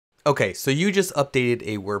Okay, so you just updated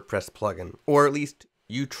a WordPress plugin, or at least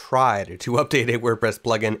you tried to update a WordPress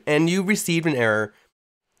plugin, and you received an error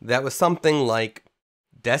that was something like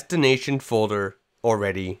destination folder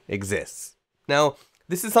already exists. Now,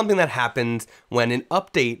 this is something that happens when an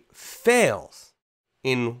update fails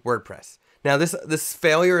in WordPress. Now, this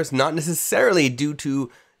failure is not necessarily due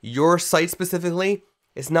to your site specifically.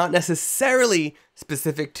 It's not necessarily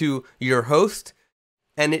specific to your host.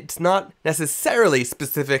 And it's not necessarily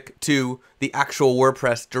specific to the actual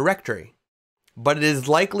WordPress directory, but it is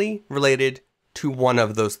likely related to one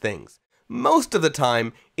of those things. Most of the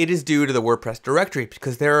time, it is due to the WordPress directory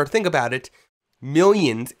because there are, think about it,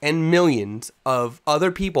 millions and millions of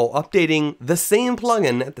other people updating the same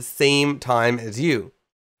plugin at the same time as you.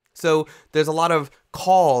 So there's a lot of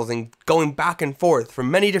calls and going back and forth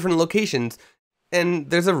from many different locations, and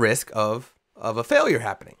there's a risk of a failure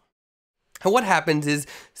happening. And what happens is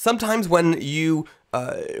sometimes when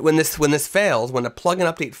this fails, when a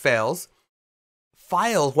plugin update fails,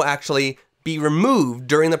 files will actually be removed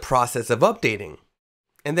during the process of updating.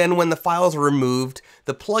 And then when the files are removed,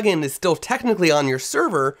 the plugin is still technically on your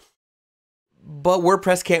server, but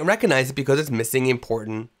WordPress can't recognize it because it's missing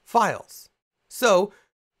important files. So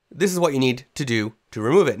this is what you need to do to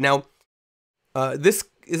remove it. Now, this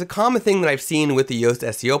is a common thing that I've seen with the Yoast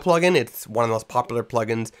SEO plugin. It's one of the most popular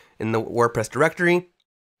plugins in the WordPress directory,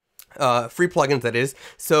 free plugins that is.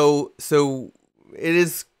 So it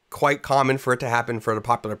is quite common for it to happen for the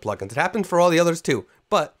popular plugins. It happens for all the others too,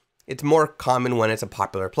 but it's more common when it's a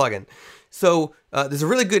popular plugin. So there's a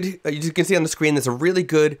really good, you can see on the screen, there's a really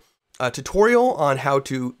good tutorial on how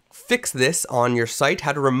to fix this on your site,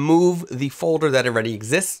 how to remove the folder that already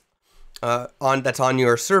exists that's on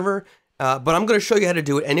your server. But I'm going to show you how to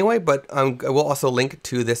do it anyway, but I will also link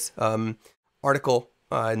to this article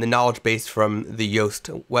in the knowledge base from the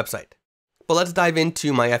Yoast website. But let's dive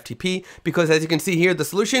into my FTP, because as you can see here, the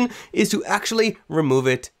solution is to actually remove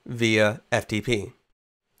it via FTP.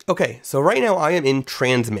 Okay, so right now I am in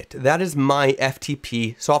Transmit. That is my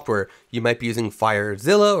FTP software. You might be using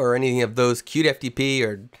FireZilla or any of those Qt FTP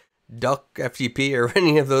or Duck FTP or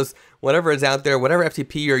any of those, whatever is out there, whatever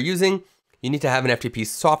FTP you're using. You need to have an FTP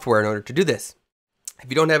software in order to do this. If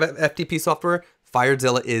you don't have FTP software,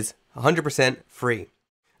 FireZilla is 100% free.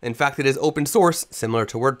 In fact, it is open source, similar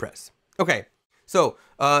to WordPress. Okay, so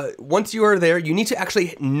once you are there, you need to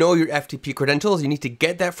actually know your FTP credentials. You need to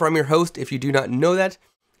get that from your host if you do not know that.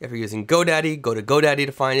 If you're using GoDaddy, go to GoDaddy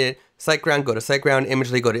to find it. SiteGround, go to SiteGround.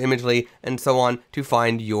 Imagely, go to Imagely, and so on to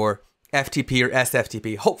find your FTP or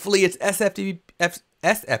SFTP. Hopefully it's SFTP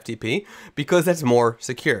because that's more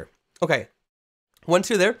secure. Okay, once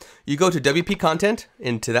you're there, you go to WP content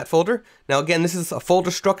into that folder. Now again, this is a folder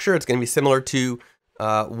structure. It's going to be similar to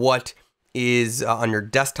what is on your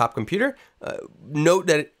desktop computer. Note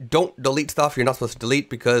that don't delete stuff you're not supposed to delete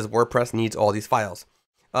because WordPress needs all these files.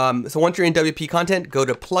 So once you're in WP content, go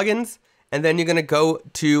to plugins, and then you're going to go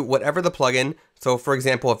to whatever the plugin. So for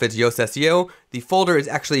example, if it's Yoast SEO, the folder is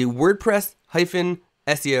actually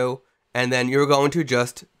WordPress-SEO, and then you're going to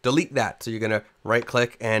just delete that. So you're going to right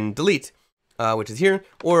click and delete, which is here.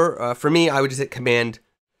 Or for me, I would just hit Command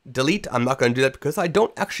delete. I'm not going to do that because I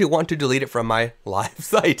don't actually want to delete it from my live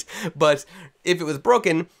site. But if it was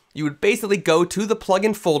broken, you would basically go to the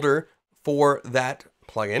plugin folder for that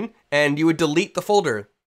plugin, and you would delete the folder.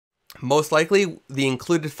 Most likely, the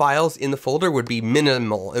included files in the folder would be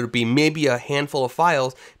minimal. It would be maybe a handful of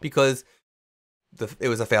files because it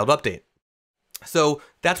was a failed update. So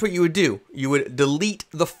that's what you would do. You would delete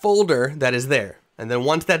the folder that is there. And then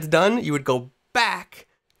once that's done, you would go back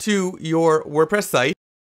to your WordPress site.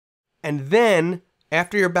 And then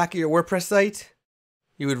after you're back at your WordPress site,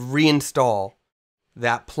 you would reinstall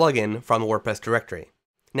that plugin from the WordPress directory.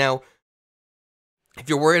 Now, if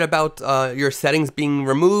you're worried about your settings being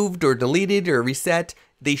removed or deleted or reset,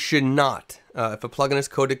 they should not. If a plugin is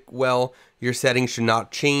coded well, your settings should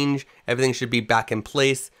not change. Everything should be back in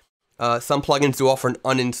place. Some plugins do offer an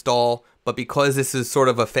uninstall, but because this is sort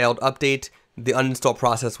of a failed update, the uninstall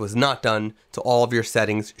process was not done, so all of your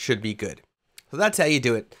settings should be good. So that's how you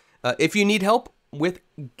do it. If you need help with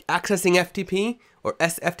accessing FTP or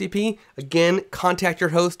SFTP, again, contact your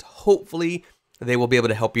host. Hopefully, they will be able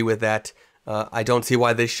to help you with that. I don't see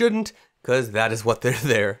why they shouldn't, because that is what they're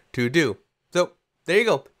there to do. So there you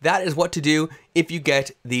go. That is what to do if you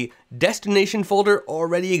get the destination folder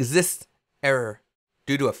already exists error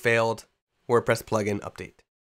due to a failed WordPress plugin update.